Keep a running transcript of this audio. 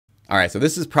All right, so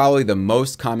this is probably the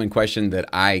most common question that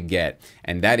I get,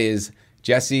 and that is,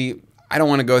 Jesse, I don't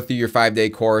want to go through your 5-day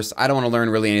course. I don't want to learn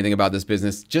really anything about this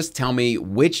business. Just tell me,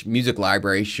 which music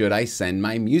library should I send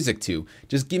my music to?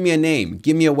 Just give me a name,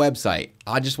 give me a website.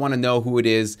 I just want to know who it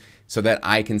is so that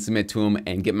I can submit to them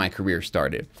and get my career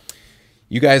started.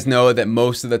 You guys know that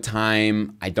most of the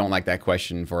time I don't like that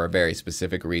question for a very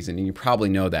specific reason, and you probably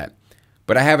know that.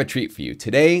 But I have a treat for you.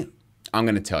 Today, I'm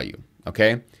going to tell you,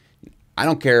 okay? I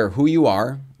don't care who you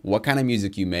are, what kind of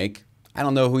music you make. I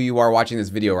don't know who you are watching this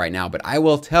video right now, but I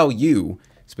will tell you,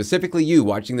 specifically you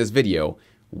watching this video,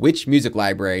 which music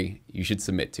library you should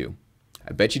submit to.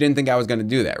 I bet you didn't think I was going to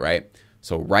do that, right?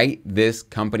 So write this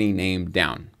company name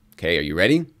down. Okay, are you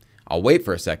ready? I'll wait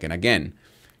for a second. Again,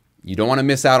 you don't want to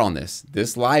miss out on this.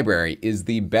 This library is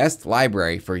the best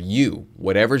library for you.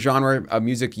 Whatever genre of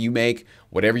music you make,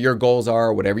 whatever your goals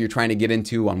are, whatever you're trying to get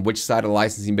into, on which side of the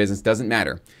licensing business, doesn't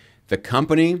matter. The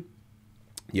company,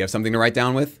 you have something to write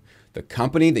down with? The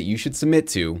company that you should submit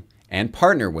to and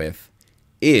partner with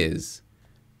is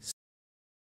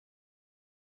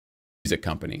music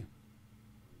company.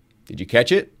 Did you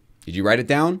catch it? Did you write it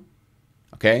down?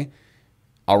 Okay.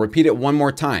 I'll repeat it one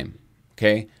more time.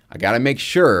 Okay. I got to make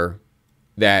sure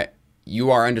that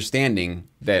you are understanding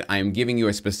that I am giving you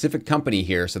a specific company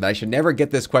here so that I should never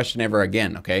get this question ever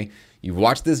again. Okay. You've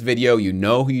watched this video. You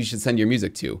know who you should send your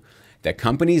music to. That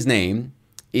company's name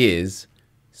is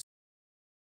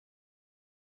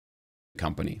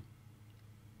company.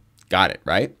 Got it,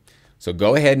 right? So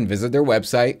go ahead and visit their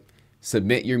website,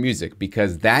 submit your music,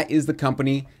 because that is the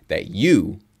company that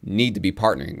you need to be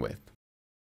partnering with.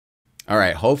 All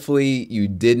right, hopefully you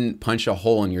didn't punch a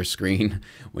hole in your screen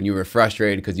when you were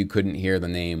frustrated because you couldn't hear the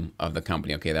name of the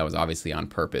company. Okay, that was obviously on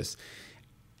purpose.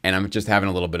 And I'm just having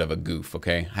a little bit of a goof,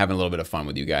 okay? Having a little bit of fun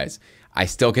with you guys. I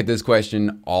still get this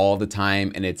question all the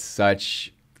time, and it's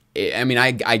such... I mean,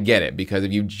 I get it, because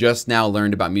if you just now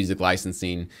learned about music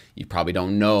licensing, you probably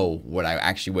don't know what I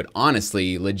actually would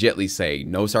honestly, legitly say.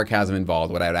 No sarcasm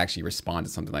involved, what I would actually respond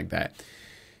to something like that.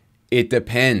 It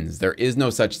depends. There is no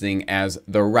such thing as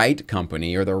the right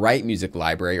company or the right music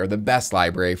library or the best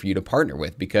library for you to partner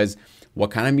with, because what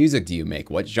kind of music do you make?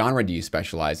 What genre do you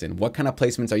specialize in? What kind of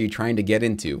placements are you trying to get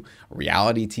into?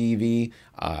 Reality TV,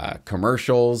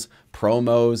 commercials,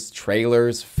 promos,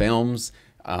 trailers, films,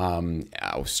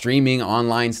 streaming,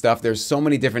 online stuff. There's so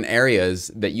many different areas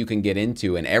that you can get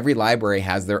into, and every library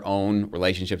has their own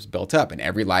relationships built up, and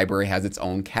every library has its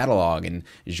own catalog and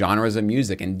genres of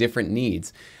music and different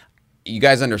needs. You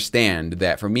guys understand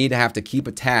that for me to have to keep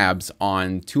tabs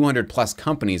on 200 plus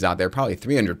companies out there, probably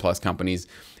 300 plus companies,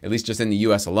 at least just in the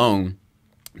US alone,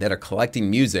 that are collecting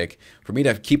music, for me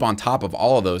to keep on top of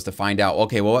all of those to find out,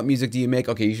 okay, well, what music do you make?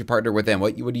 Okay, you should partner with them.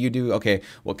 What do you do? Okay,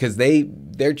 well, because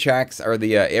their checks are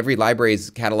every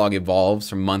library's catalog evolves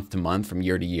from month to month, from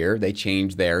year to year. They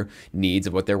change their needs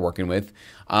of what they're working with.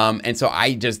 And so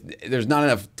there's not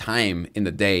enough time in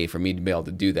the day for me to be able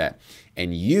to do that.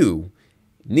 And you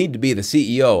need to be the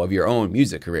CEO of your own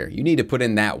music career. You need to put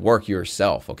in that work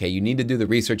yourself, okay? You need to do the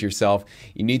research yourself.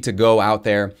 You need to go out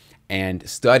there and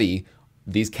study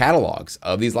these catalogs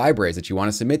of these libraries that you want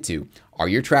to submit to. Are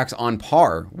your tracks on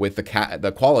par with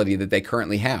the quality that they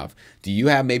currently have? Do you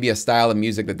have maybe a style of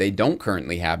music that they don't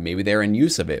currently have? Maybe they're in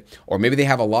use of it. Or maybe they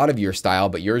have a lot of your style,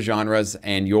 but your genres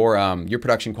and your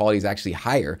production quality is actually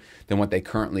higher than what they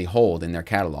currently hold in their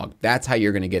catalog. That's how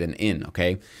you're going to get an in,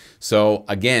 okay? So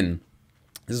again,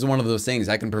 this is one of those things.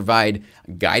 I can provide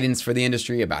guidance for the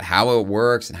industry about how it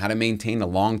works and how to maintain a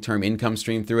long-term income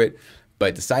stream through it.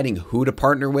 But deciding who to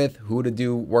partner with, who to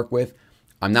do work with,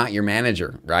 I'm not your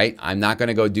manager, right? I'm not going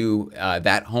to go do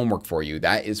that homework for you.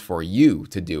 That is for you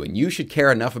to do. And you should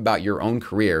care enough about your own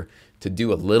career to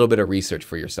do a little bit of research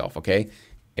for yourself, okay?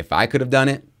 If I could have done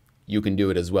it, you can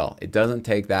do it as well. It doesn't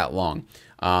take that long.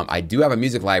 I do have a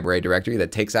music library directory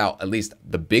that takes out at least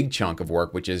the big chunk of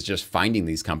work, which is just finding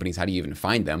these companies. How do you even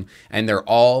find them? And they're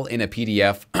all in a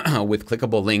PDF with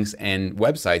clickable links and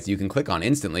websites you can click on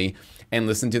instantly and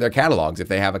listen to their catalogs if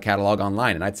they have a catalog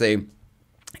online. And I'd say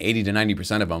 80 to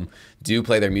 90% of them do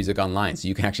play their music online, so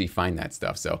you can actually find that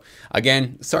stuff. So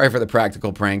again, sorry for the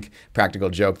practical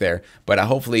joke there, but I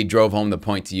hopefully drove home the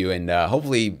point to you, and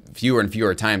hopefully fewer and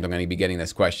fewer times I'm going to be getting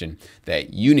this question,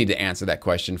 that you need to answer that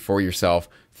question for yourself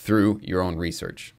through your own research.